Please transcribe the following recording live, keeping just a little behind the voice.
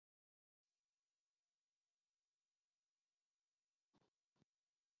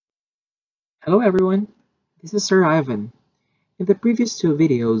Hello everyone, this is Sir Ivan. In the previous two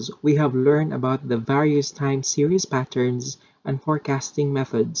videos, we have learned about the various time series patterns and forecasting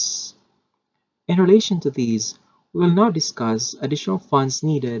methods. In relation to these, we will now discuss additional funds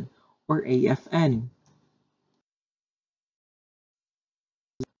needed, or AFN.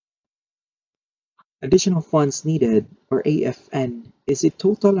 Additional funds needed, or AFN, is the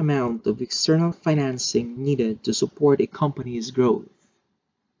total amount of external financing needed to support a company's growth.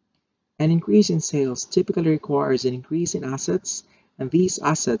 An increase in sales typically requires an increase in assets, and these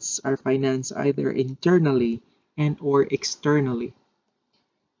assets are financed either internally and/or externally.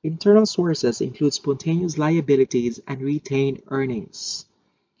 Internal sources include spontaneous liabilities and retained earnings.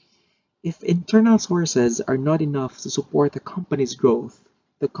 If internal sources are not enough to support the company's growth,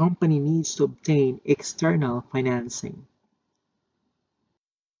 the company needs to obtain external financing.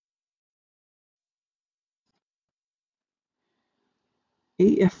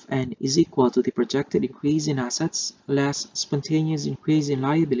 AFN is equal to the projected increase in assets less spontaneous increase in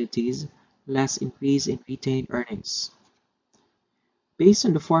liabilities less increase in retained earnings. Based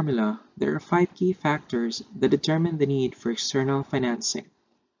on the formula, there are 5 key factors that determine the need for external financing.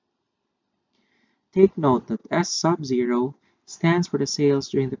 Take note that S sub 0 stands for the sales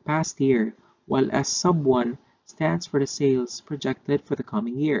during the past year, while S sub 1 stands for the sales projected for the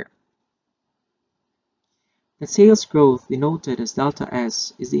coming year. The sales growth, denoted as delta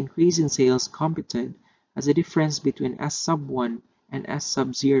S, is the increase in sales computed as the difference between S sub 1 and S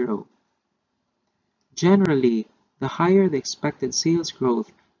sub 0. Generally, the higher the expected sales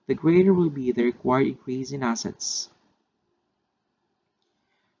growth, the greater will be the required increase in assets.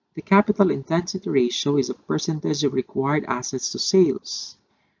 The capital intensity ratio is a percentage of required assets to sales.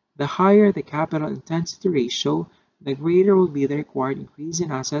 The higher the capital intensity ratio, the greater will be the required increase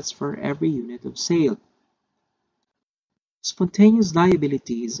in assets for every unit of sale. Spontaneous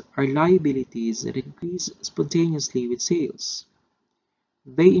liabilities are liabilities that increase spontaneously with sales.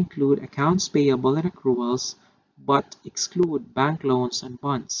 They include accounts payable and accruals, but exclude bank loans and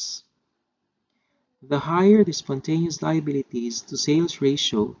bonds. The higher the spontaneous liabilities to sales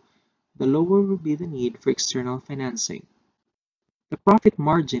ratio, the lower will be the need for external financing. The profit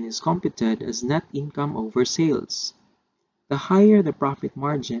margin is computed as net income over sales. The higher the profit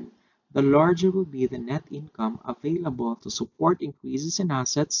margin, the larger will be the net income available to support increases in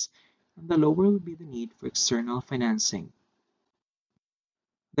assets, and the lower will be the need for external financing.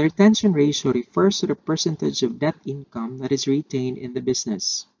 The retention ratio refers to the percentage of net income that is retained in the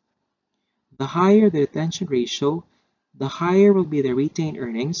business. The higher the retention ratio, the higher will be the retained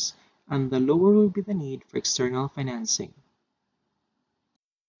earnings, and the lower will be the need for external financing.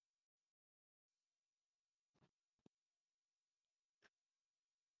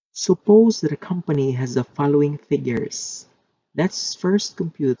 Suppose that a company has the following figures. Let's first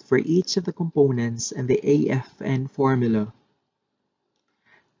compute for each of the components and the AFN formula.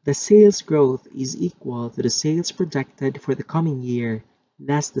 The sales growth is equal to the sales projected for the coming year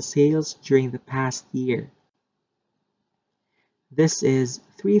less the sales during the past year. This is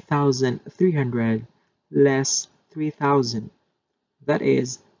 3,300 less 3,000. That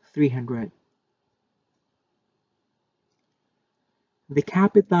is 300. The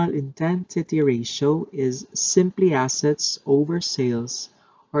capital intensity ratio is simply assets over sales,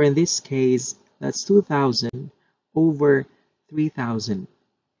 or in this case, that's 2,000 over 3,000.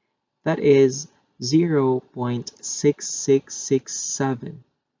 That is 0.6667.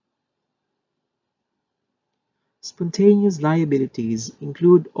 Spontaneous liabilities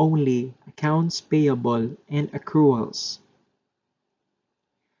include only accounts payable and accruals.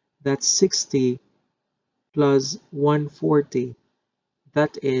 That's 60 plus 140.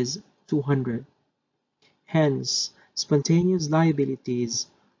 That is 200. Hence, spontaneous liabilities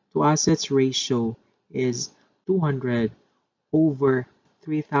to assets ratio is 200 over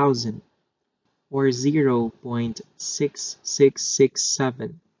 3,000 or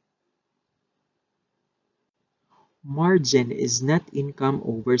 0.6667. Margin is net income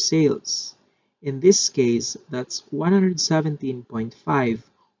over sales. In this case, that's 117.5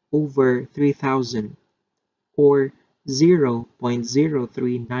 over 3,000 or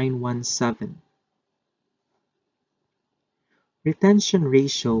 0.03917. Retention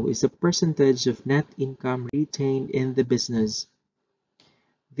ratio is the percentage of net income retained in the business.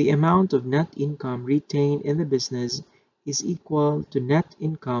 The amount of net income retained in the business is equal to net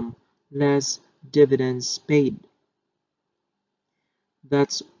income less dividends paid.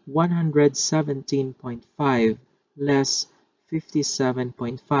 That's 117.5 less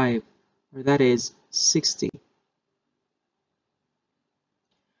 57.5, or that is 60.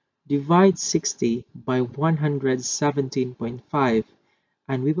 Divide 60 by 117.5,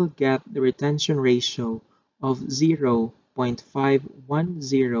 and we will get the retention ratio of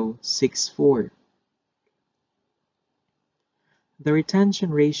 0.51064. The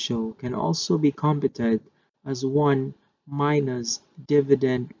retention ratio can also be computed as 1 minus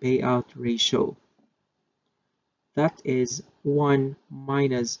dividend payout ratio. That is 1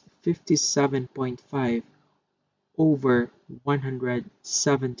 minus 57.5 over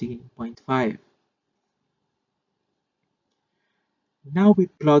 117.5. Now we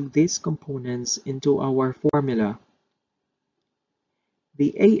plug these components into our formula.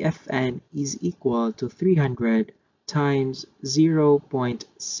 The AFN is equal to 300 times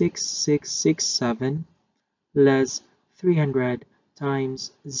 0.6667 less 300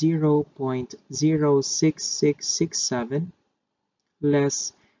 times 0.06667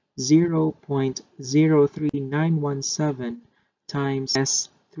 less 0.03917 times less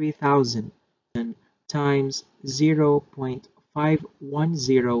 3000 times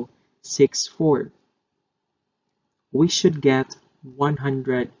 0.51064. We should get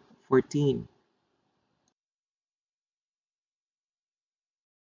 114.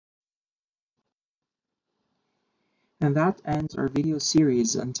 And that ends our video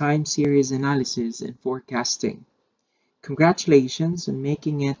series on time series analysis and forecasting. Congratulations on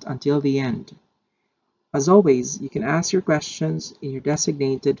making it until the end. As always, you can ask your questions in your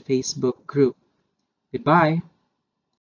designated Facebook group. Goodbye.